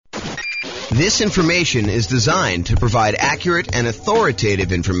This information is designed to provide accurate and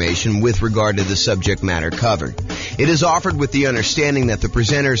authoritative information with regard to the subject matter covered. It is offered with the understanding that the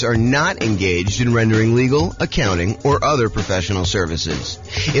presenters are not engaged in rendering legal, accounting, or other professional services.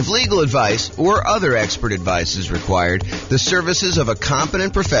 If legal advice or other expert advice is required, the services of a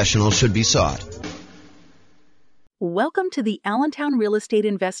competent professional should be sought. Welcome to the Allentown Real Estate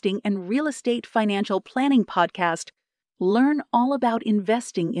Investing and Real Estate Financial Planning Podcast. Learn all about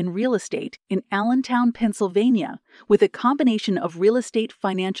investing in real estate in Allentown, Pennsylvania, with a combination of real estate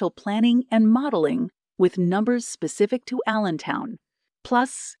financial planning and modeling with numbers specific to Allentown,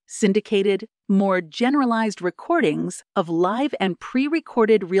 plus syndicated, more generalized recordings of live and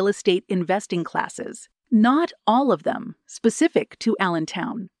pre-recorded real estate investing classes, not all of them specific to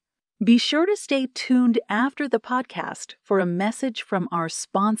Allentown. Be sure to stay tuned after the podcast for a message from our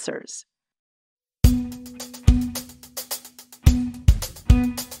sponsors.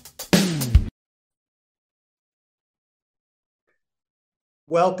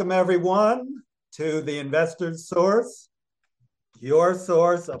 Welcome, everyone, to the Investor's Source, your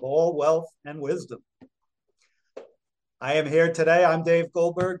source of all wealth and wisdom. I am here today. I'm Dave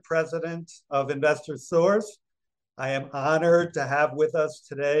Goldberg, president of Investor's Source. I am honored to have with us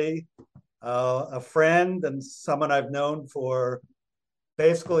today a friend and someone I've known for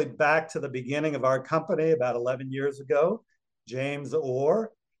basically back to the beginning of our company about 11 years ago, James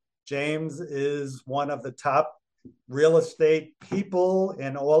Orr. James is one of the top real estate people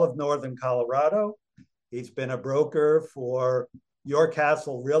in all of Northern Colorado. He's been a broker for Your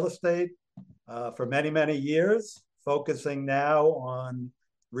Castle Real Estate for many, many years, focusing now on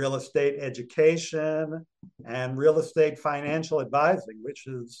real estate education and real estate financial advising, which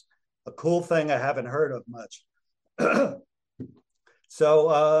is a cool thing I haven't heard of much.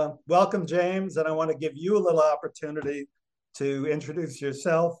 So welcome, James, and I want to give you a little opportunity to introduce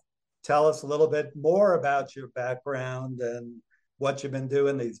yourself. Tell us a little bit more about your background and what you've been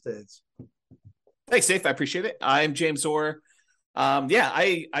doing these days. Thanks, Dave. I appreciate it. I'm James Orr.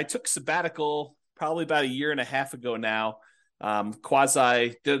 I took sabbatical probably about a year and a half ago now.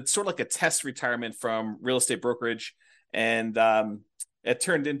 Did sort of like a test retirement from real estate brokerage, and it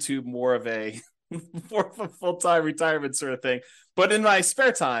turned into more of a full-time retirement sort of thing. But in my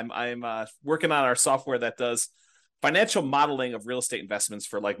spare time, I'm working on our software that does financial modeling of real estate investments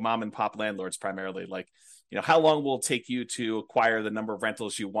for like mom and pop landlords, primarily. Like, how long will it take you to acquire the number of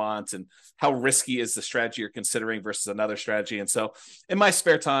rentals you want, and how risky is the strategy you're considering versus another strategy? And so in my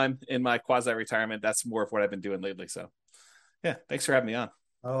spare time, in my quasi-retirement, that's more of what I've been doing lately. So yeah, thanks for having me on.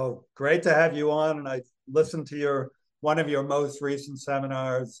 Oh, great to have you on. And I listened to one of your most recent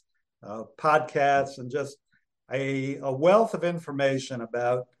seminars, podcasts, and just a wealth of information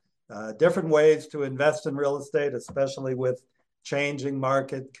about different ways to invest in real estate, especially with changing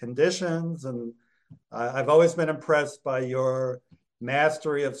market conditions. And I've always been impressed by your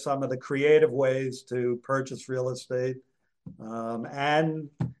mastery of some of the creative ways to purchase real estate, and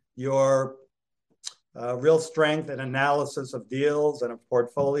your real strength and analysis of deals and of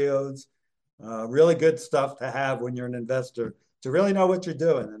portfolios. Really good stuff to have when you're an investor, to really know what you're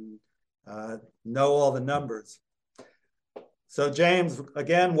doing and know all the numbers. So James,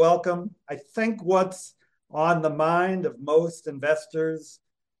 again, welcome. I think what's on the mind of most investors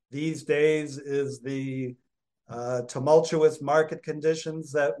these days is the tumultuous market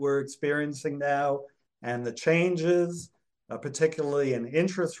conditions that we're experiencing now and the changes, particularly in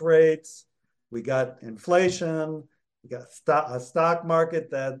interest rates. We got inflation, we got a stock market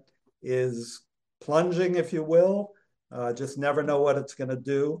that is plunging, if you will, just never know what it's going to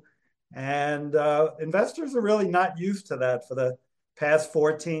do. And investors are really not used to that for the past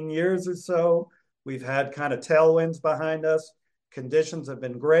 14 years or so. We've had kind of tailwinds behind us. Conditions have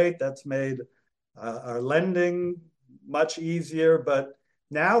been great. That's made our lending much easier, but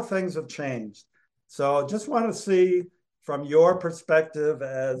now things have changed. So just want to see from your perspective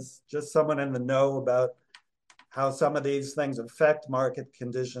as just someone in the know about how some of these things affect market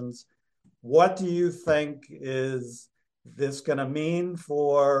conditions, what do you think is this going to mean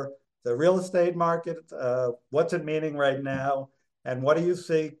for the real estate market? What's it meaning right now? And what do you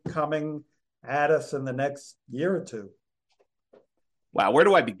see coming at us in the next year or two? Wow, where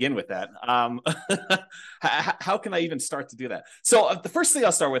do I begin with that? How can I even start to do that? So the first thing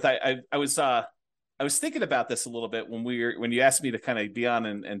I'll start with, I was thinking about this a little bit when you asked me to kind of be on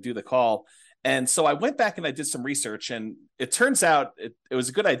and do the call. And so I went back and I did some research, and it turns out it was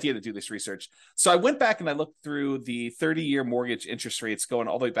a good idea to do this research. So I went back and I looked through the 30-year mortgage interest rates going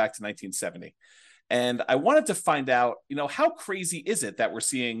all the way back to 1970. And I wanted to find out, how crazy is it that we're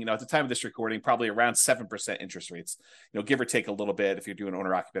seeing, at the time of this recording, probably around 7% interest rates, give or take a little bit if you're doing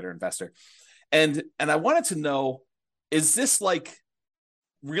owner occupied or investor. And I wanted to know, is this like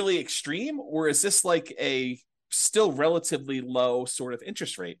really extreme, or is this like a still relatively low sort of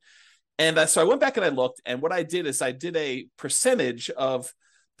interest rate? And so I went back and I looked, and what I did is I did a percentage of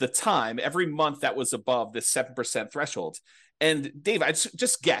the time every month that was above this 7% threshold. And Dave, I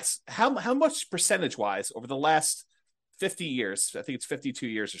just guess how much percentage wise over the last 50 years, I think it's 52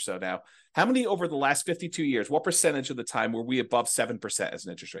 years or so now, how many over the last 52 years, what percentage of the time were we above 7% as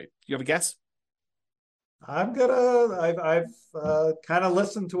an interest rate? You have a guess? I've kind of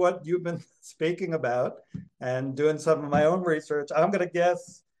listened to what you've been speaking about and doing some of my own research. I'm going to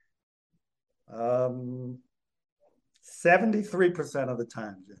guess 73% of the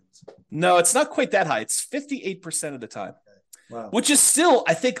time, James. No, it's not quite that high. It's 58% of the time. Wow. Which is still,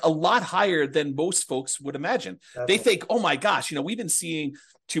 I think, a lot higher than most folks would imagine. They think, oh my gosh, we've been seeing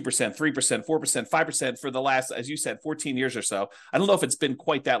 2%, 3%, 4%, 5% for the last, as you said, 14 years or so. I don't know if it's been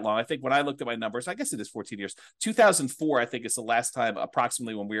quite that long. I think when I looked at my numbers, I guess it is 14 years. 2004, I think, is the last time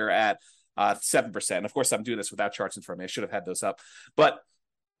approximately when we were at 7%. Of course, I'm doing this without charts in front of me. I should have had those up. But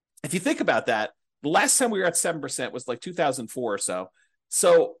if you think about that, the last time we were at 7% was like 2004 or so.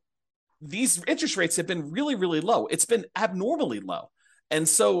 So these interest rates have been really, really low. It's been abnormally low. And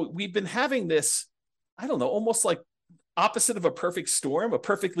so we've been having this, I don't know, almost like opposite of a perfect storm, a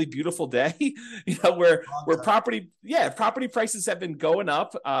perfectly beautiful day, where property prices have been going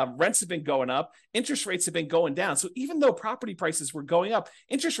up, rents have been going up, interest rates have been going down. So even though property prices were going up,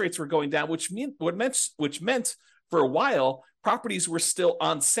 interest rates were going down, which meant for a while, properties were still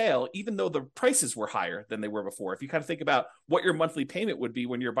on sale, even though the prices were higher than they were before. If you kind of think about what your monthly payment would be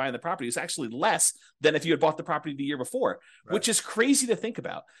when you're buying the property, it's actually less than if you had bought the property the year before, right, which is crazy to think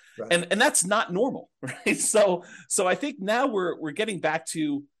about. Right. And that's not normal, right? So I think now we're getting back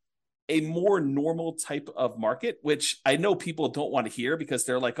to a more normal type of market, which I know people don't want to hear because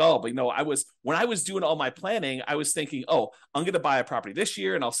they're like, oh, but when I was doing all my planning, I was thinking, oh, I'm going to buy a property this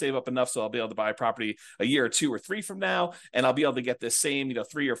year and I'll save up enough so I'll be able to buy a property a year or 2 or 3 from now, and I'll be able to get this same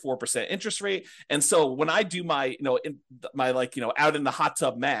 3 or 4% interest rate. And so when I do my out in the hot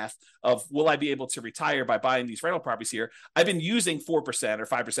tub math of will I be able to retire by buying these rental properties here, I've been using 4% or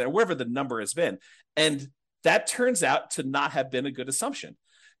 5% or whatever the number has been, and that turns out to not have been a good assumption.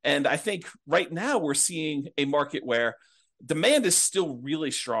 And I think right now we're seeing a market where demand is still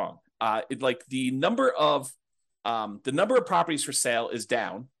really strong. The number of properties for sale is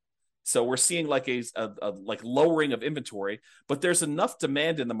down, so we're seeing like a lowering of inventory. But there's enough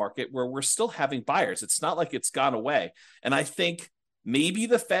demand in the market where we're still having buyers. It's not like it's gone away. And I think maybe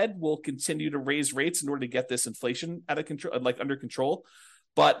the Fed will continue to raise rates in order to get this inflation out of control, under control.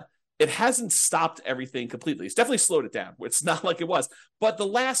 But it hasn't stopped everything completely. It's definitely slowed it down. It's not like it was. But the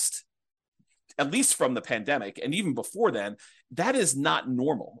last, at least from the pandemic, and even before then, that is not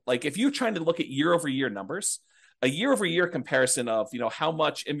normal. Like if you're trying to look at year-over-year numbers, a year-over-year comparison of, how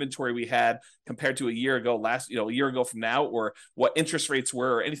much inventory we had compared to a year ago a year ago from now, or what interest rates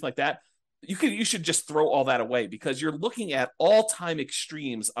were or anything like that, you should just throw all that away, because you're looking at all-time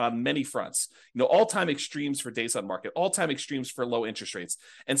extremes on many fronts. All-time extremes for days on market, all-time extremes for low interest rates.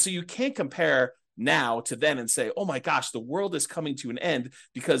 And so you can't compare now to then and say, oh my gosh, the world is coming to an end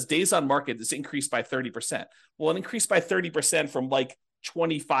because days on market is increased by 30%. Well, it increased by 30% from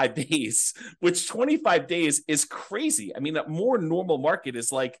 25 days, which 25 days is crazy. I mean, a more normal market is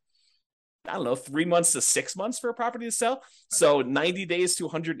 3 months to 6 months for a property to sell. So 90 days to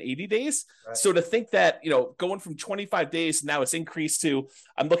 180 days. Right. So to think that, going from 25 days, now it's increased to,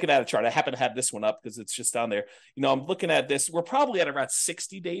 I'm looking at a chart. I happen to have this one up because it's just down there. I'm looking at this. We're probably at around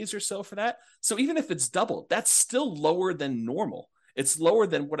 60 days or so for that. So even if it's doubled, that's still lower than normal. It's lower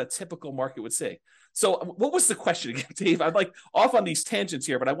than what a typical market would say. So what was the question again, Dave? I'm off on these tangents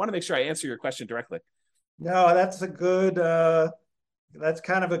here, but I want to make sure I answer your question directly. No, that's a good, that's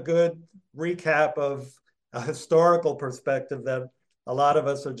kind of a good recap of a historical perspective that a lot of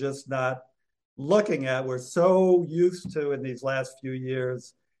us are just not looking at. We're so used to, in these last few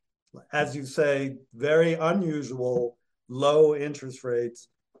years, as you say, very unusual low interest rates,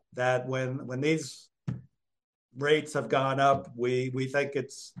 that when these rates have gone up, we think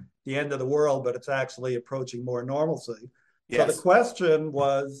it's the end of the world, but it's actually approaching more normalcy. Yes. So the question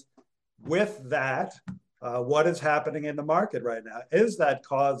was, with that, what is happening in the market right now? Is that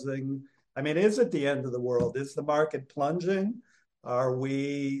causing, is it the end of the world? Is the market plunging?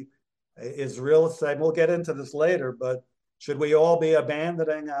 Is real estate, we'll get into this later, but should we all be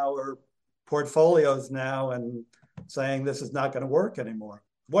abandoning our portfolios now and saying this is not going to work anymore?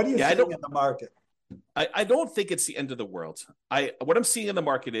 What do you see in the market? I don't think it's the end of the world. What I'm seeing in the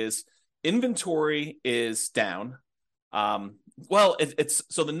market is inventory is down. It's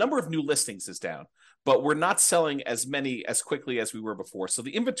so the number of new listings is down, but we're not selling as many as quickly as we were before. So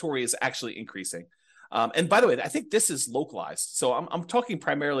the inventory is actually increasing. And by the way, I think this is localized. So I'm talking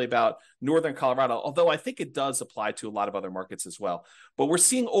primarily about Northern Colorado, although I think it does apply to a lot of other markets as well. But we're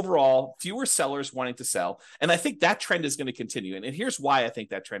seeing overall fewer sellers wanting to sell. And I think that trend is going to continue. And here's why I think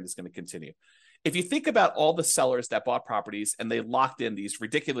that trend is going to continue. If you think about all the sellers that bought properties and they locked in these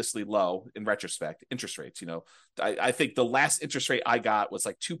ridiculously low, in retrospect, interest rates, I think the last interest rate I got was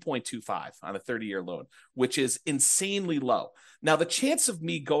like 2.25 on a 30-year loan, which is insanely low. Now, the chance of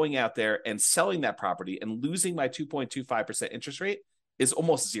me going out there and selling that property and losing my 2.25% interest rate is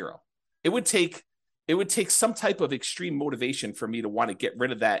almost zero. It would take some type of extreme motivation for me to want to get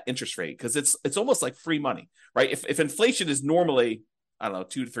rid of that interest rate, because it's almost like free money, right? If inflation is normally, I don't know,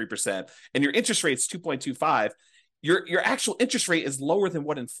 2 to 3%, and your interest rate is 2.25, your actual interest rate is lower than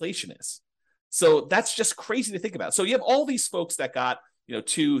what inflation is. So that's just crazy to think about. So you have all these folks that got,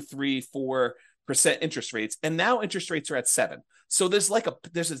 2, 3, 4% interest rates, and now interest rates are at 7. So there's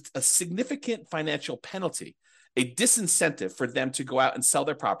a significant financial penalty, a disincentive for them to go out and sell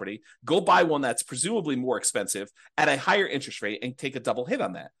their property, go buy one that's presumably more expensive at a higher interest rate and take a double hit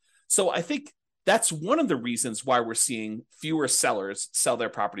on that. So I think that's one of the reasons why we're seeing fewer sellers sell their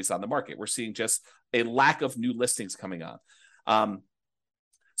properties on the market. We're seeing just a lack of new listings coming on.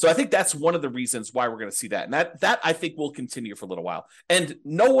 So I think that's one of the reasons why we're going to see that. And that I think will continue for a little while. And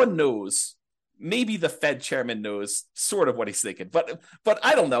no one knows. Maybe the Fed chairman knows sort of what he's thinking, but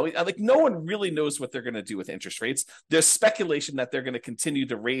I don't know. Like, no one really knows what they're going to do with interest rates. There's speculation that they're going to continue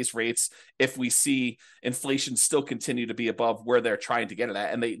to raise rates if we see inflation still continue to be above where they're trying to get it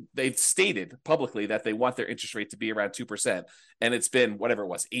at. And they've stated publicly that they want their interest rate to be around 2%, and it's been whatever it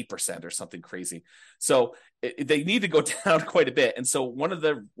was, 8% or something crazy. So they need to go down quite a bit. And so one of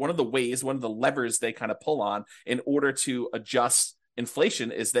the levers they kind of pull on in order to adjust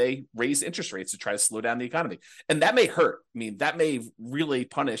inflation is they raise interest rates to try to slow down the economy. And that may hurt. I mean, that may really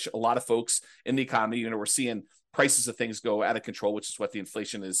punish a lot of folks in the economy. We're seeing prices of things go out of control, which is what the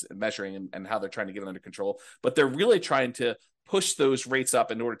inflation is measuring and how they're trying to get it under control. But they're really trying to push those rates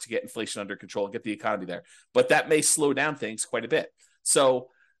up in order to get inflation under control and get the economy there. But that may slow down things quite a bit. So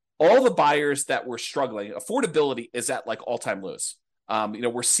all the buyers that were struggling, affordability is at like all-time lows.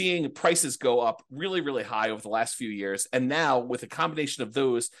 We're seeing prices go up really, really high over the last few years. And now with a combination of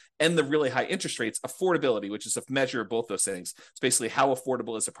those and the really high interest rates, affordability, which is a measure of both those things, it's basically how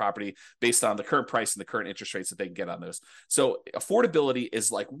affordable is a property based on the current price and the current interest rates that they can get on those. So affordability is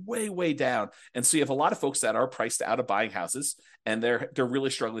like way, way down. And so you have a lot of folks that are priced out of buying houses, and they're really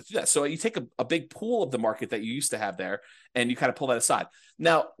struggling to do that. So you take a big pool of the market that you used to have there, and you kind of pull that aside.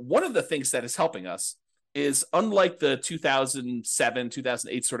 Now, one of the things that is helping us is, unlike the 2007,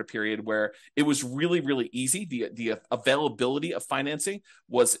 2008 sort of period where it was really, really easy, the availability of financing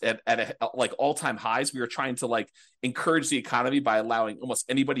was at like all-time highs. We were trying to like encourage the economy by allowing almost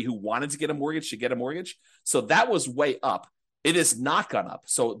anybody who wanted to get a mortgage to get a mortgage. So that was way up. It has not gone up.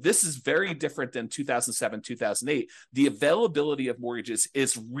 So this is very different than 2007, 2008. The availability of mortgages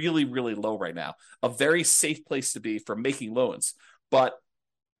is really, really low right now, a very safe place to be for making loans. But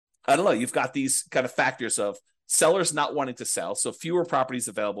I don't know, you've got these kind of factors of sellers not wanting to sell, so fewer properties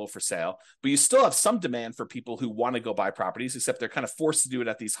available for sale, but you still have some demand for people who want to go buy properties, except they're kind of forced to do it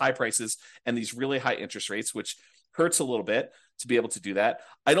at these high prices and these really high interest rates, which hurts a little bit to be able to do that.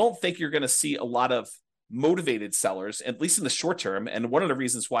 I don't think you're going to see a lot of motivated sellers, at least in the short term. And one of the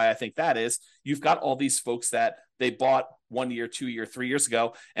reasons why I think that is, you've got all these folks that they bought 1 year, 2 year, 3 years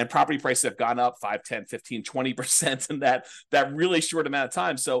ago, and property prices have gone up 5, 10, 15, 20% in that really short amount of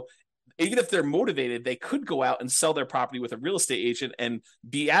time. So even if they're motivated, they could go out and sell their property with a real estate agent and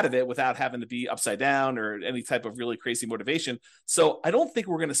be out of it without having to be upside down or any type of really crazy motivation. So I don't think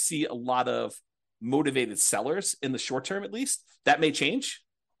we're going to see a lot of motivated sellers in the short term, at least. That may change.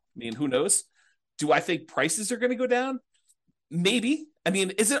 I mean, who knows? Do I think prices are going to go down? Maybe. I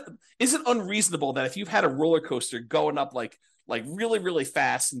mean, is it unreasonable that if you've had a roller coaster going up like really, really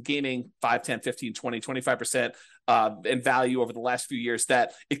fast and gaining 5, 10, 15, 20, 25% in value over the last few years,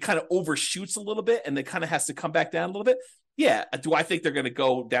 that it kind of overshoots a little bit and it kind of has to come back down a little bit? Yeah. Do I think they're going to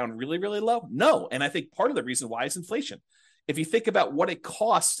go down really, really low? No. And I think part of the reason why is inflation. If you think about what it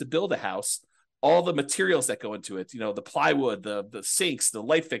costs to build a house, all the materials that go into it, the plywood, the sinks, the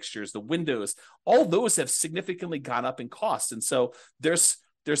light fixtures, the windows, all those have significantly gone up in cost. And so there's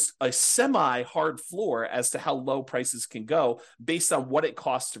a semi-hard floor as to how low prices can go based on what it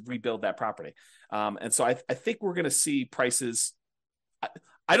costs to rebuild that property. And so I think we're going to see prices.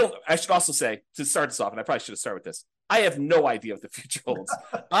 I should also say, to start this off, and I probably should have started with this, I have no idea what the future holds.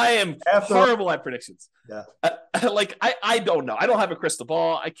 I am horrible at predictions. Yeah. I don't know. I don't have a crystal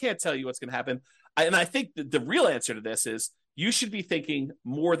ball. I can't tell you what's going to happen. And I think the real answer to this is you should be thinking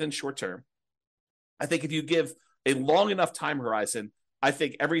more than short term. I think if you give a long enough time horizon, I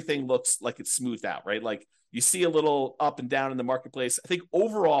think everything looks like it's smoothed out, right? Like you see a little up and down in the marketplace. I think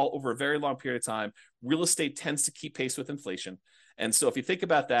overall, over a very long period of time, real estate tends to keep pace with inflation. And so if you think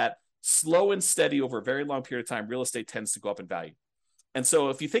about that, slow and steady over a very long period of time, real estate tends to go up in value. And so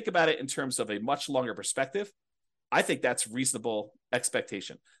if you think about it in terms of a much longer perspective, I think that's reasonable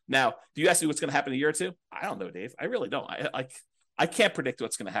expectation. Now, if you ask me what's going to happen in a year or two, I don't know, Dave. I really don't. I can't predict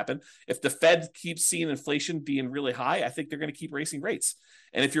what's going to happen. If the Fed keeps seeing inflation being really high, I think they're going to keep raising rates.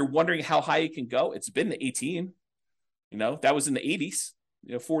 And if you're wondering how high it can go, it's been to 18. That was in the 80s,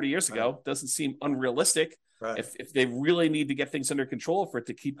 40 years ago. Doesn't seem unrealistic. Right. If they really need to get things under control for it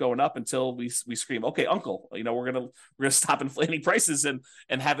to keep going up until we scream, okay, uncle, we're gonna stop inflating prices and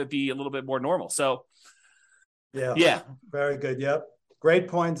have it be a little bit more normal. So yeah, very good. Yep, great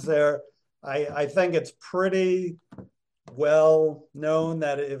points there. I think it's pretty well known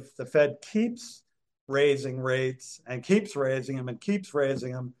that if the Fed keeps raising rates and keeps raising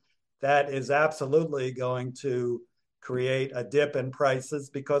them, that is absolutely going to create a dip in prices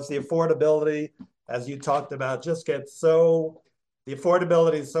because the affordability, as you talked about, just gets the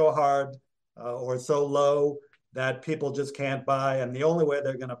affordability is so hard or so low that people just can't buy. And the only way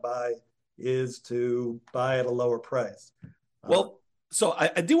they're going to buy is to buy at a lower price. Well, so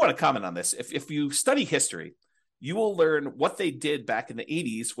I do want to comment on this. If you study history, you will learn what they did back in the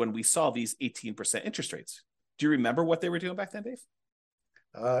 80s when we saw these 18% interest rates. Do you remember what they were doing back then, Dave?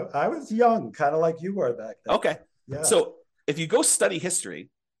 I was young, kind of like you were back then. Okay. Yeah. So if you go study history,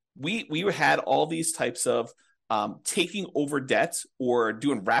 we had all these types of taking over debt or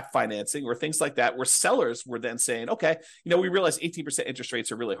doing wrap financing or things like that, where sellers were then saying, okay, we realize 18% interest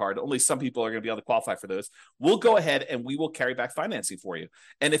rates are really hard. Only some people are going to be able to qualify for those. We'll go ahead and we will carry back financing for you.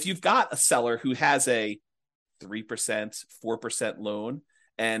 And if you've got a seller who has a 3%, 4% loan,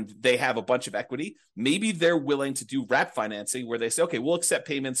 and they have a bunch of equity, maybe they're willing to do wrap financing where they say, okay, we'll accept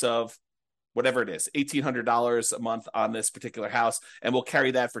payments of whatever it is, $1,800 a month on this particular house, and we'll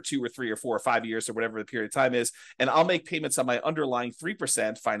carry that for 2 or 3 or 4 or 5 years or whatever the period of time is, and I'll make payments on my underlying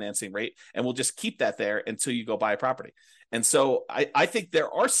 3% financing rate, and we'll just keep that there until you go buy a property. And so I think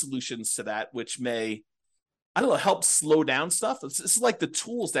there are solutions to that which may, help slow down stuff. This is like the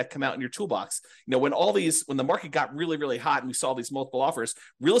tools that come out in your toolbox. When the market got really, really hot and we saw these multiple offers,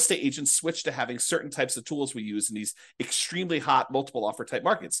 real estate agents switched to having certain types of tools we use in these extremely hot multiple offer type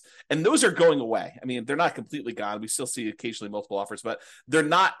markets. And those are going away. I mean, they're not completely gone. We still see occasionally multiple offers, but they're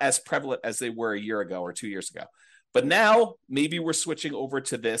not as prevalent as they were a year ago or 2 years ago. But now maybe we're switching over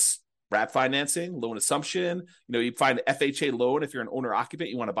to this wrap financing, loan assumption. You find an FHA loan if you're an owner occupant,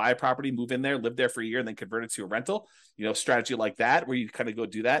 you want to buy a property, move in there, live there for a year, and then convert it to a rental. Strategy like that where you kind of go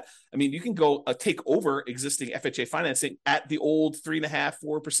do that. I mean, you can go take over existing FHA financing at the old 3.5%,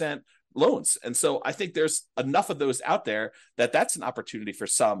 4% loans. And so I think there's enough of those out there that's an opportunity for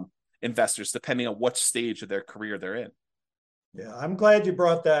some investors, depending on what stage of their career they're in. Yeah, I'm glad you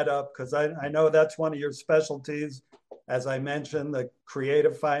brought that up because I know that's one of your specialties. As I mentioned, the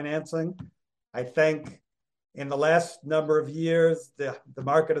creative financing. I think in the last number of years, the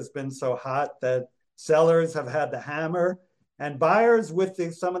market has been so hot that sellers have had the hammer, and buyers with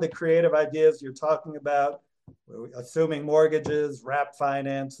some of the creative ideas you're talking about, assuming mortgages, wrap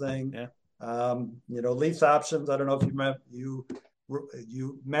financing, lease options. I don't know if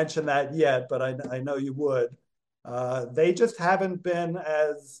you mentioned that yet, but I know you would. They just haven't been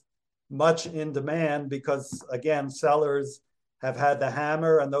as much in demand because, again, sellers have had the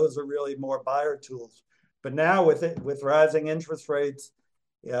hammer, and those are really more buyer tools. But now with rising interest rates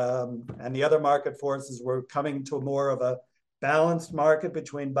and the other market forces, we're coming to more of a balanced market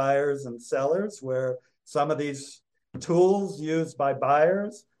between buyers and sellers, where some of these tools used by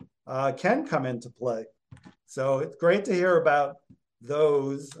buyers can come into play. So it's great to hear about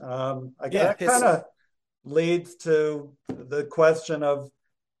those. That kind of leads to the question of,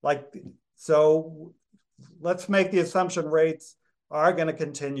 so let's make the assumption rates are going to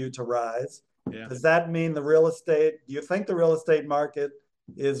continue to rise. Yeah. Does that mean do you think the real estate market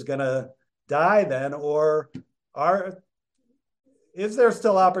is going to die then, or is there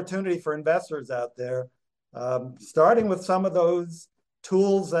still opportunity for investors out there, starting with some of those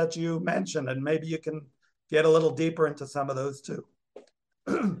tools that you mentioned, and maybe you can get a little deeper into some of those too?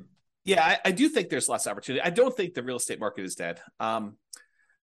 Yeah, I do think there's less opportunity. I don't think the real estate market is dead.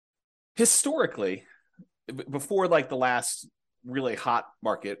 Historically, before the last really hot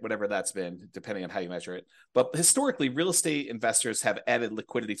market, whatever that's been, depending on how you measure it. But historically, real estate investors have added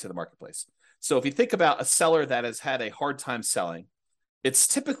liquidity to the marketplace. So if you think about a seller that has had a hard time selling, it's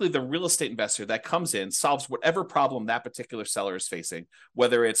typically the real estate investor that comes in, solves whatever problem that particular seller is facing,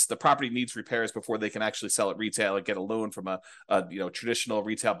 whether it's the property needs repairs before they can actually sell it retail and get a loan from a traditional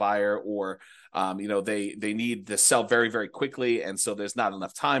retail buyer, or they need to sell very, very quickly, and so there's not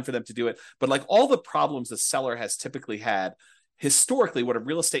enough time for them to do it. But like all the problems the seller has typically had, historically, what a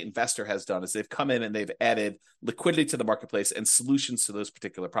real estate investor has done is they've come in and they've added liquidity to the marketplace and solutions to those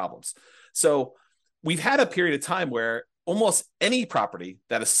particular problems. So we've had a period of time where almost any property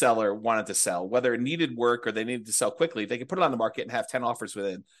that a seller wanted to sell, whether it needed work or they needed to sell quickly, they could put it on the market and have 10 offers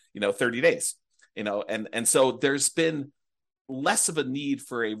within, 30 days, and so there's been less of a need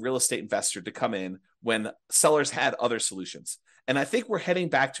for a real estate investor to come in when sellers had other solutions. And I think we're heading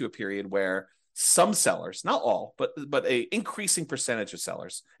back to a period where some sellers, not all, but a increasing percentage of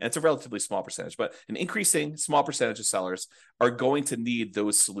sellers, and it's a relatively small percentage, but an increasing small percentage of sellers are going to need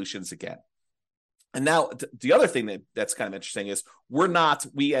those solutions again. And now the other thing that's kind of interesting is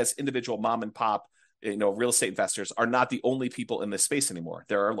we as individual mom and pop, real estate investors are not the only people in this space anymore.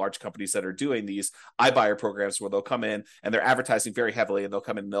 There are large companies that are doing these iBuyer programs where they'll come in and they're advertising very heavily, and they'll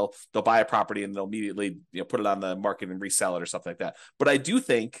come in and they'll buy a property and they'll immediately put it on the market and resell it or something like that. But I do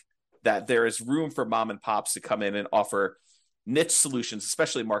think that there is room for mom and pops to come in and offer niche solutions,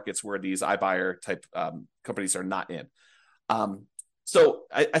 especially markets where these iBuyer type companies are not in. So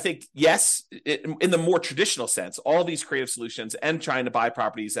I think, yes, in the more traditional sense, all these creative solutions and trying to buy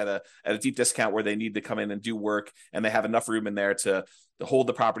properties at a deep discount where they need to come in and do work and they have enough room in there to hold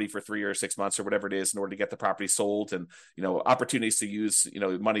the property for 3 or 6 months or whatever it is in order to get the property sold, and opportunities to use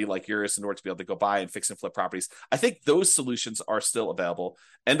money like yours in order to be able to go buy and fix and flip properties. I think those solutions are still available,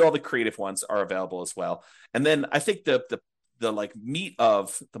 and all the creative ones are available as well. And then I think the like meat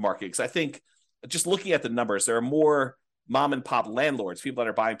of the market, because I think just looking at the numbers, there are more mom and pop landlords, people that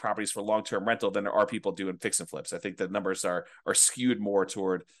are buying properties for long-term rental, than there are people doing fix and flips. I think the numbers are skewed more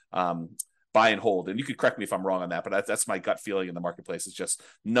toward buy and hold. And you could correct me if I'm wrong on that, but that's my gut feeling in the marketplace. Is just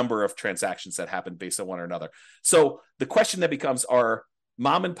number of transactions that happen based on one or another. So the question that becomes, are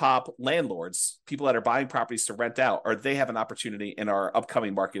mom and pop landlords, people that are buying properties to rent out, are they have an opportunity in our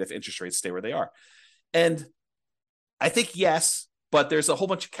upcoming market if interest rates stay where they are? And I think yes, but there's a whole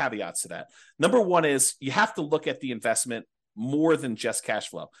bunch of caveats to that. Number one is you have to look at the investment more than just cash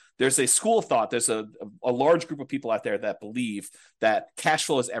flow. There's a school of thought. There's a large group of people out there that believe that cash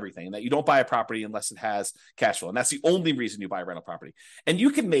flow is everything, and that you don't buy a property unless it has cash flow. And that's the only reason you buy a rental property. And you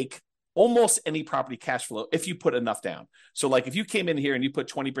can make almost any property cash flow if you put enough down. So like if you came in here and you put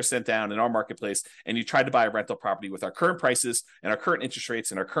 20% down in our marketplace and you tried to buy a rental property with our current prices and our current interest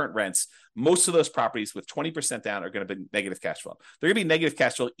rates and our current rents, most of those properties with 20% down are going to be negative cash flow. They're going to be negative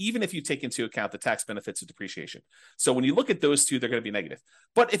cash flow even if you take into account the tax benefits of depreciation. So when you look at those two, they're going to be negative.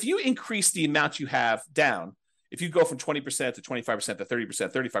 But if you increase the amount you have down, if you go from 20% to 25% to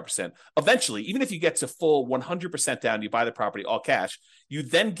 30%, 35%, eventually, even if you get to full 100% down, you buy the property all cash, you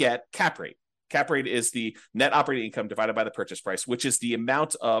then get cap rate. Cap rate is the net operating income divided by the purchase price, which is the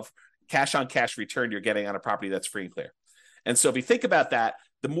amount of cash on cash return you're getting on a property that's free and clear. And so if you think about that,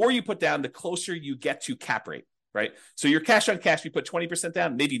 the more you put down, the closer you get to cap rate. Right. So your cash on cash, you put 20%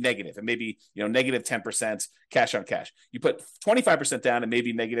 down, maybe negative, and maybe, negative 10% cash on cash. You put 25% down and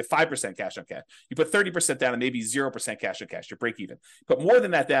maybe negative 5% cash on cash. You put 30% down and maybe 0% cash on cash. You're break even. Put more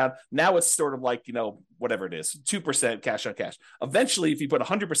than that down. Now it's sort of like, whatever it is, 2% cash on cash. Eventually, if you put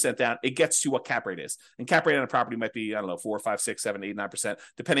 100% down, it gets to what cap rate is. And cap rate on a property might be, 4, 5, 6, 7, 8, 9%,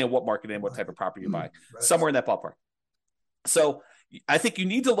 depending on what market and what type of property you're buying. Right. Somewhere in that ballpark. So I think you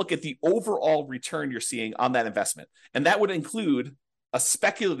need to look at the overall return you're seeing on that investment. And that would include a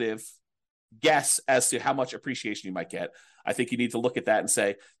speculative guess as to how much appreciation you might get. I think you need to look at that and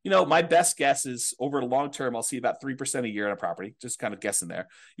say, my best guess is over the long term, I'll see about 3% a year on a property, just kind of guessing there.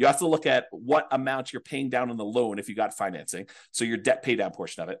 You have to look at what amount you're paying down on the loan if you got financing. So your debt pay down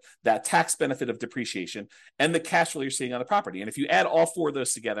portion of it, that tax benefit of depreciation, and the cash flow you're seeing on the property. And if you add all four of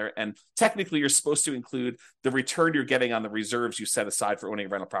those together, and technically you're supposed to include the return you're getting on the reserves you set aside for owning a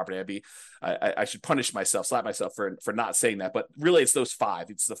rental property. I should punish myself, slap myself for not saying that, but really it's those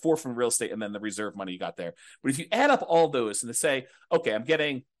five. It's the 4 from real estate and then the reserve money you got there. But if you add up all those and to say, okay, I'm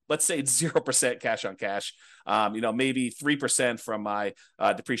getting, let's say it's 0% cash on cash, maybe 3% from my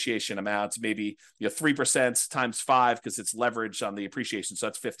depreciation amount, maybe 3% times 5 because it's leverage on the appreciation, so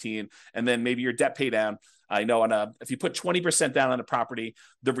that's 15, and then maybe your debt pay down. I know if you put 20% down on a property,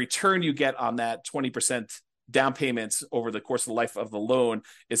 the return you get on that 20% down payments over the course of the life of the loan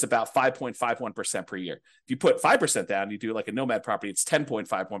is about 5.51% per year. If you put 5% down, you do like a Nomad property, it's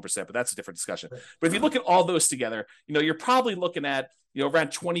 10.51%, but that's a different discussion. But if you look at all those together, you're probably looking at, around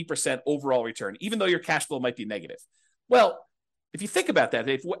 20% overall return, even though your cash flow might be negative. Well, if you think about that,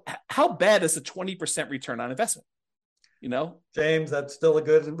 Dave, how bad is a 20% return on investment? James, that's still a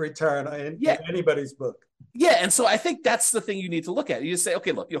good return in anybody's book. Yeah. And so I think that's the thing you need to look at. You say,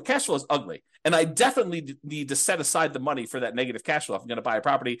 okay, look, cash flow is ugly. And I definitely need to set aside the money for that negative cash flow. If I'm going to buy a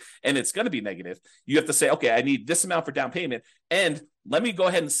property and it's going to be negative, you have to say, okay, I need this amount for down payment. And let me go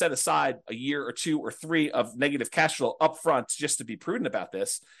ahead and set aside a year or 2 or 3 of negative cash flow up front just to be prudent about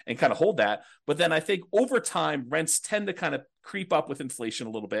this and kind of hold that. But then I think over time, rents tend to kind of creep up with inflation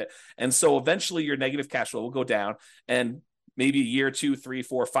a little bit. And so eventually your negative cash flow will go down. And maybe a year, 2, 3,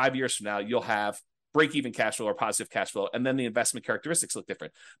 4, 5 years from now, you'll have break-even cash flow or positive cash flow, and then the investment characteristics look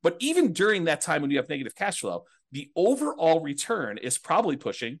different. But even during that time when you have negative cash flow, the overall return is probably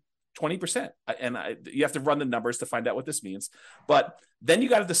pushing 20%. And you have to run the numbers to find out what this means. But then you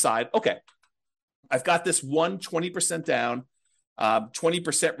got to decide, okay, I've got this 20% down,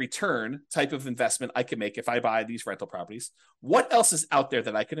 20% return type of investment I can make if I buy these rental properties. What else is out there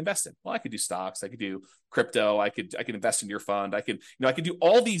that I can invest in? Well, I could do stocks, I could do crypto, I could invest in your fund, I could do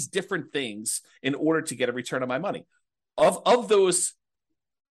all these different things in order to get a return on my money. Of those,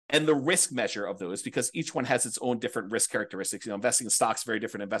 and the risk measure of those, because each one has its own different risk characteristics. Investing in stocks is very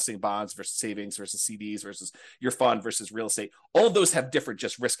different. Investing in bonds versus savings versus CDs versus your fund versus real estate. All of those have different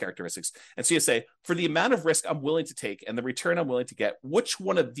just risk characteristics. And so you say, for the amount of risk I'm willing to take and the return I'm willing to get, which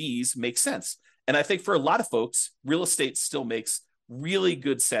one of these makes sense? And I think for a lot of folks, real estate still makes really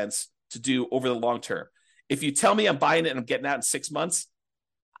good sense to do over the long term. If you tell me I'm buying it and I'm getting out in 6 months,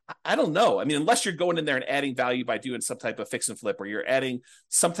 I don't know. I mean, unless you're going in there and adding value by doing some type of fix and flip, or you're adding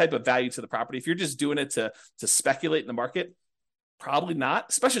some type of value to the property. If you're just doing it to speculate in the market, probably not,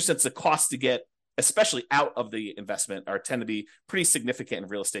 especially since the costs to get, especially out of the investment, tend to be pretty significant in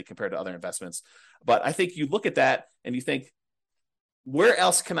real estate compared to other investments. But I think you look at that and you think, where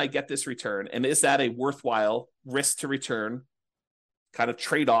else can I get this return? And is that a worthwhile risk to return kind of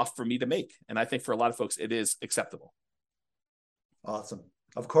trade-off for me to make? And I think for a lot of folks, it is acceptable. Awesome.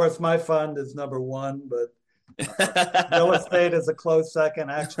 Of course, my fund is number one, but real estate is a close second.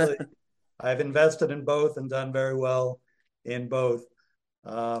 Actually, I've invested in both and done very well in both.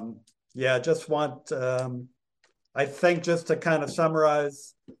 I think just to kind of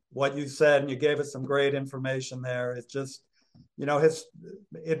summarize what you said, and you gave us some great information there, it's just,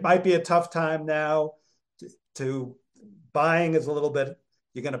 it might be a tough time now to buying is a little bit,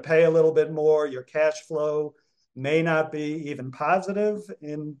 you're going to pay a little bit more, your cash flow may not be even positive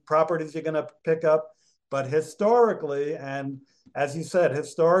in properties you're going to pick up. But historically, and as you said,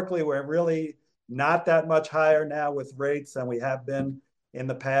 historically, we're really not that much higher now with rates than we have been in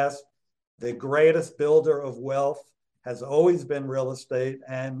the past. The greatest builder of wealth has always been real estate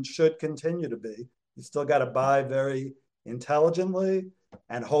and should continue to be. You still got to buy very intelligently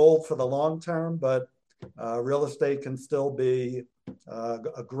and hold for the long term, but real estate can still be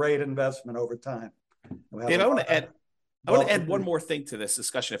a great investment over time. Dave, I want to add one more thing to this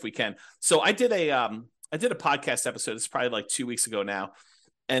discussion if we can. So I did a podcast episode. It's probably like 2 weeks ago now.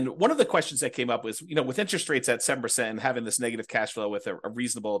 And one of the questions that came up was, with interest rates at 7% and having this negative cash flow with a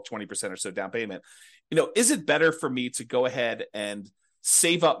reasonable 20% or so down payment, is it better for me to go ahead and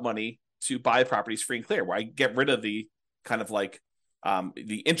save up money to buy properties free and clear, where I get rid of the kind of like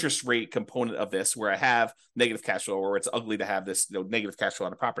the interest rate component of this, where I have negative cash flow, or it's ugly to have this negative cash flow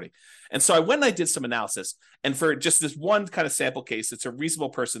on a property? And so I went and I did some analysis, and for just this one kind of sample case, it's a reasonable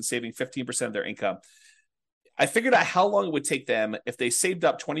person saving 15% of their income. I figured out how long it would take them if they saved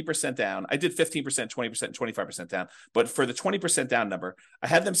up 20% down. I did 15%, 20%, and 25% down. But for the 20% down number, I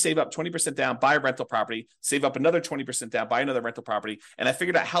had them save up 20% down, buy a rental property, save up another 20% down, buy another rental property. And I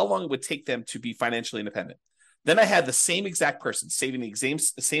figured out how long it would take them to be financially independent. Then I had the same exact person saving the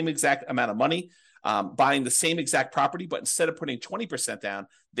same exact amount of money, buying the same exact property, but instead of putting 20% down,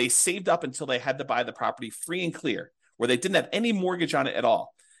 they saved up until they had to buy the property free and clear, where they didn't have any mortgage on it at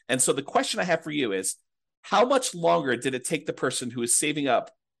all. And so the question I have for you is, how much longer did it take the person who is saving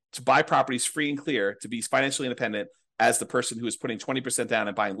up to buy properties free and clear to be financially independent as the person who is putting 20% down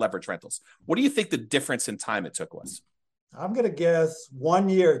and buying leverage rentals? What do you think the difference in time it took was? I'm going to guess 1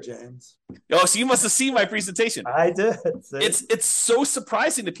 year, James. Oh, so you must have seen my presentation. I did. It's so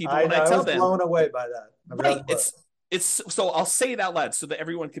surprising to people when I tell them. I was blown away by that. Right. It's so I'll say it out loud so that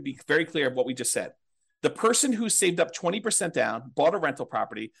everyone can be very clear of what we just said. The person who saved up 20% down, bought a rental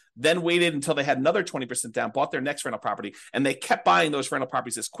property, then waited until they had another 20% down, bought their next rental property, and they kept buying those rental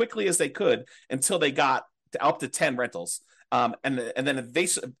properties as quickly as they could until they got up to 10 rentals. And then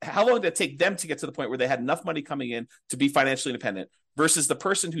how long did it take them to get to the point where they had enough money coming in to be financially independent versus the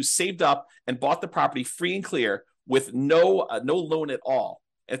person who saved up and bought the property free and clear with no loan at all.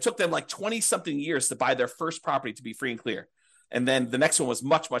 And it took them like 20 something years to buy their first property to be free and clear. And then the next one was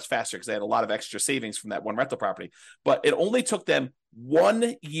much, much faster because they had a lot of extra savings from that one rental property. But it only took them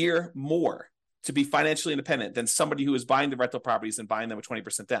 1 year more to be financially independent than somebody who is buying the rental properties and buying them with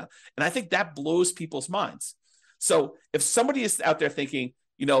 20% down. And I think that blows people's minds. So if somebody is out there thinking,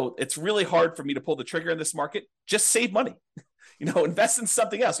 it's really hard for me to pull the trigger in this market, just save money. Invest in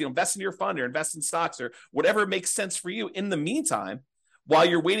something else, invest in your fund or invest in stocks or whatever makes sense for you in the meantime, while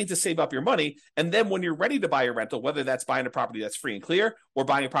you're waiting to save up your money. And then when you're ready to buy a rental, whether that's buying a property that's free and clear or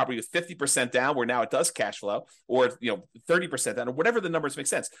buying a property with 50% down where now it does cash flow, or 30% down, or whatever the numbers make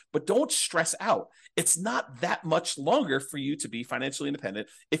sense. But don't stress out. It's not that much longer for you to be financially independent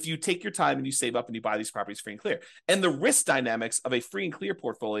if you take your time and you save up and you buy these properties free and clear. And the risk dynamics of a free and clear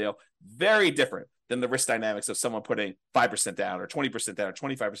portfolio, very different than the risk dynamics of someone putting 5% down or 20% down or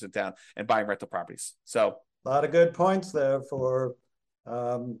 25% down and buying rental properties. So a lot of good points there for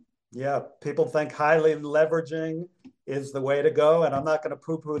people think highly leveraging is the way to go. And I'm not going to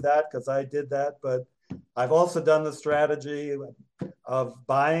poo-poo that because I did that. But I've also done the strategy of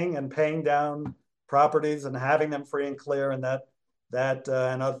buying and paying down properties and having them free and clear. And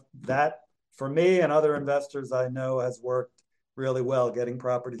that for me and other investors I know has worked really well, getting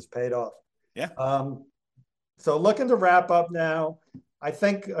properties paid off. Yeah. So looking to wrap up now, I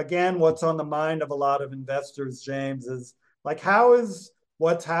think, again, what's on the mind of a lot of investors, James, is like, how is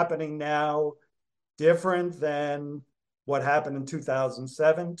what's happening now different than what happened in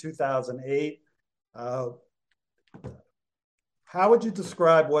 2007, 2008? How would you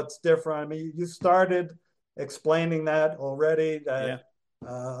describe what's different? I mean, you started explaining that already, that,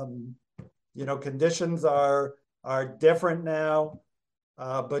 conditions are different now,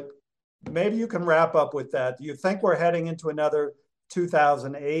 but maybe you can wrap up with that. Do you think we're heading into another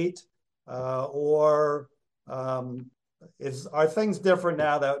 2008 or are things different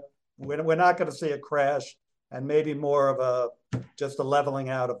now that we're not going to see a crash and maybe more of just a leveling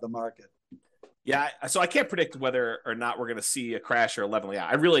out of the market? Yeah, so I can't predict whether or not we're going to see a crash or a leveling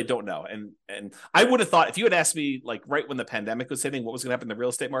out. I really don't know. And I would have thought, if you had asked me, like right when the pandemic was hitting, what was going to happen in the real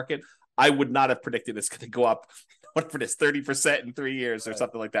estate market, I would not have predicted it's going to go up, whatever it is, 30% in 3 years or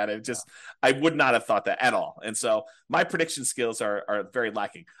something like that. I would not have thought that at all. And so my prediction skills are very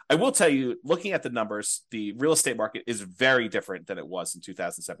lacking. I will tell you, looking at the numbers, the real estate market is very different than it was in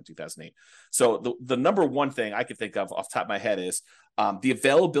 2007, 2008. So the number one thing I can think of off the top of my head is the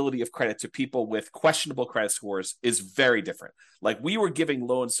availability of credit to people with questionable credit scores is very different. Like, we were giving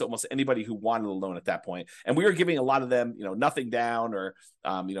loans to almost anybody who wanted a loan at that point. And we were giving a lot of them, nothing down or,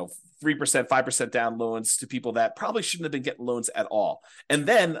 3%, 5% down loans to people that probably shouldn't have been getting loans at all. And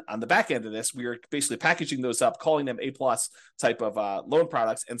then on the back end of this, we were basically packaging those up, calling them A+ type of loan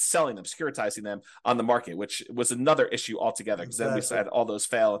products and selling them, securitizing them on the market, which was another issue altogether, because then we had all those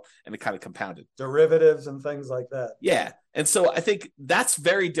fail and it kind of compounded. Derivatives and things like that. Yeah. And so I think that's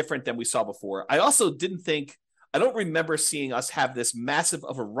very different than we saw before. I also I don't remember seeing us have this massive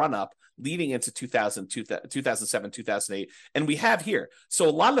of a run up leading into 2007, 2008. And we have here. So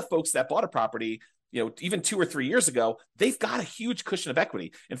a lot of the folks that bought a property, even 2 or 3 years ago, they've got a huge cushion of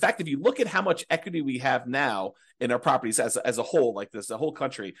equity. In fact, if you look at how much equity we have now in our properties as a whole, like this, the whole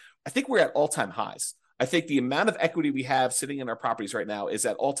country, I think we're at all-time highs. I think the amount of equity we have sitting in our properties right now is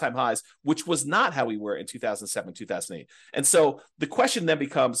at all-time highs, which was not how we were in 2007, 2008. And so the question then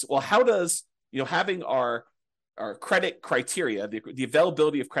becomes, well, how does, having our credit criteria, the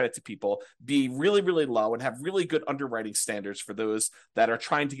availability of credit to people, be really, really low and have really good underwriting standards for those that are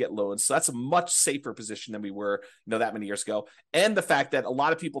trying to get loans? So that's a much safer position than we were, that many years ago. And the fact that a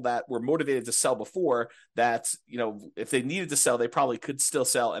lot of people that were motivated to sell before, that, if they needed to sell, they probably could still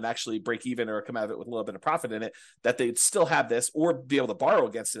sell and actually break even or come out of it with a little bit of profit in it, that they'd still have this or be able to borrow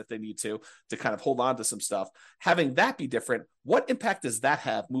against it if they need to kind of hold on to some stuff. Having that be different, what impact does that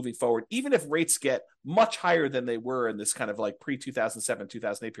have moving forward, even if rates get much higher than they were in this kind of like pre-2007,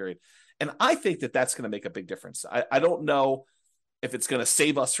 2008 period? And I think that that's going to make a big difference. I don't know if it's going to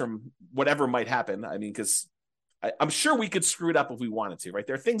save us from whatever might happen. I mean, because I'm sure we could screw it up if we wanted to, right?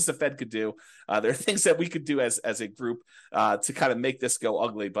 There are things the Fed could do. There are things that we could do as a group to kind of make this go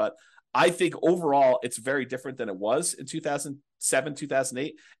ugly. But I think overall, it's very different than it was in 2007,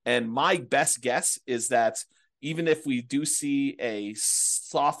 2008. And my best guess is that even if we do see a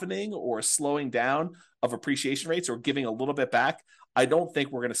softening or slowing down of appreciation rates or giving a little bit back, I don't think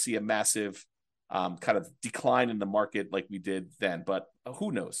we're going to see a massive kind of decline in the market like we did then. But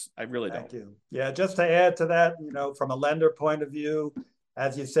who knows? I really don't. Thank you. Yeah, just to add to that, from a lender point of view,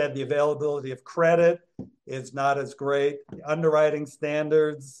 as you said, the availability of credit is not as great. The underwriting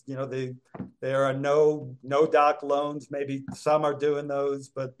standards, there are no doc loans. Maybe some are doing those,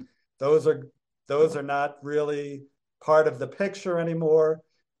 but those are not really part of the picture anymore.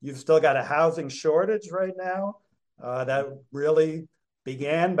 You've still got a housing shortage right now that really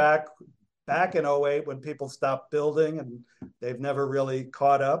began back in 08 when people stopped building, and they've never really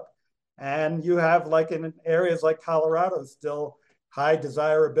caught up. And you have, like in areas like Colorado, still high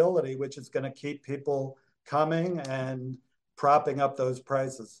desirability, which is going to keep people coming and propping up those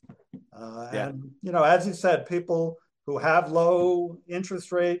prices. And, as you said, people who have low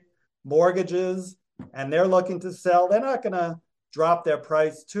interest rate mortgages and they're looking to sell, they're not going to drop their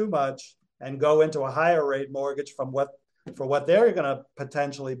price too much and go into a higher rate mortgage for what they're going to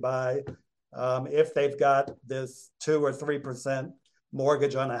potentially buy if they've got this 2 or 3%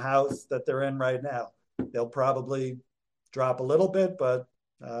 mortgage on a house that they're in right now. They'll probably drop a little bit, but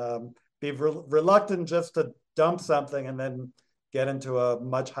be reluctant just to dump something and then get into a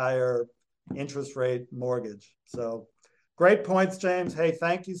much higher interest rate mortgage. So great points, James. Hey,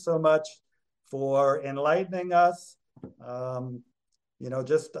 thank you so much for enlightening us.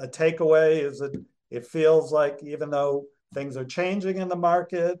 Just a takeaway is that it feels like even though things are changing in the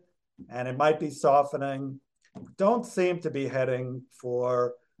market and it might be softening, don't seem to be heading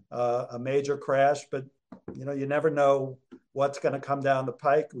for a major crash, but you never know what's going to come down the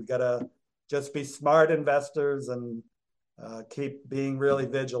pike. We got to just be smart investors and keep being really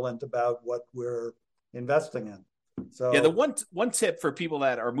vigilant about what we're investing in. So yeah, the one tip for people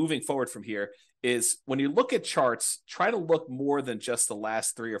that are moving forward from here is when you look at charts, try to look more than just the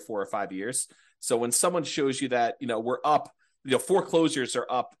last 3 or 4 or 5 years. So when someone shows you that, we're up, foreclosures are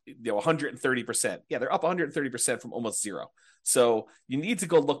up, 130%. Yeah, they're up 130% from almost zero. So you need to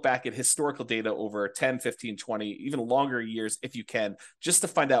go look back at historical data over 10, 15, 20, even longer years if you can, just to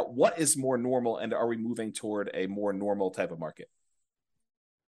find out what is more normal and are we moving toward a more normal type of market.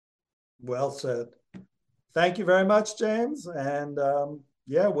 Well said. Thank you very much, James. And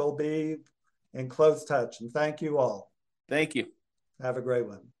we'll be in close touch. And thank you all. Thank you. Have a great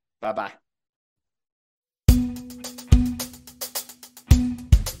one. Bye-bye.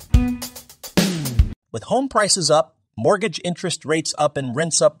 With home prices up, mortgage interest rates up, and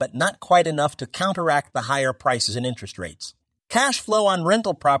rents up, but not quite enough to counteract the higher prices and interest rates. Cash flow on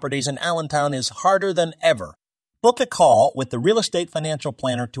rental properties in Allentown is harder than ever. Book a call with the Real Estate Financial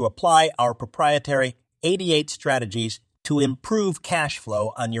Planner to apply our proprietary 88 strategies to improve cash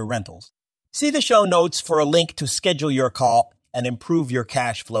flow on your rentals. See the show notes for a link to schedule your call and improve your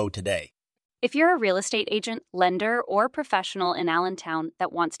cash flow today. If you're a real estate agent, lender, or professional in Allentown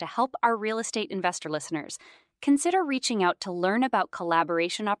that wants to help our real estate investor listeners, consider reaching out to learn about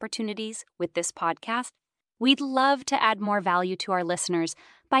collaboration opportunities with this podcast. We'd love to add more value to our listeners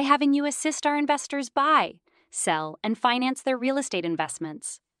by having you assist our investors buy, sell, and finance their real estate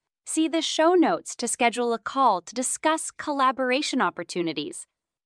investments. See the show notes to schedule a call to discuss collaboration opportunities.